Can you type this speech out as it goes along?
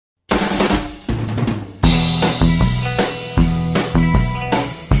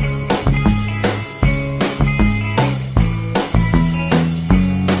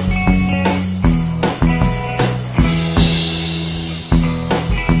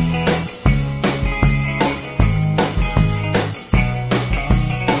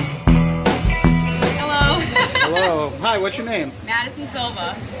what's your name? Madison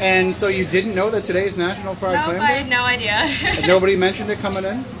Silva. And so you didn't know that today's National Fried Clam Day? Nope, I had no idea. And nobody mentioned it coming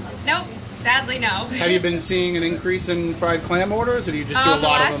in? Nope, sadly no. Have you been seeing an increase in fried clam orders, or do you just do a lot of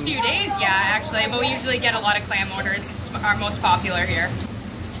them? The last few days, yeah, actually. But we usually get a lot of clam orders. It's our most popular here.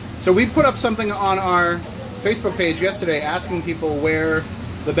 So we put up something on our Facebook page yesterday asking people where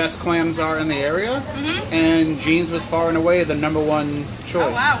the best clams are in the area, and Jean's was far and away the #1 choice.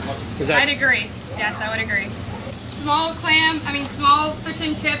 Oh wow, I'd agree. Yes, I would agree. Small fish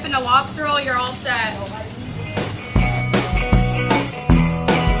and chip and a lobster roll, you're all set.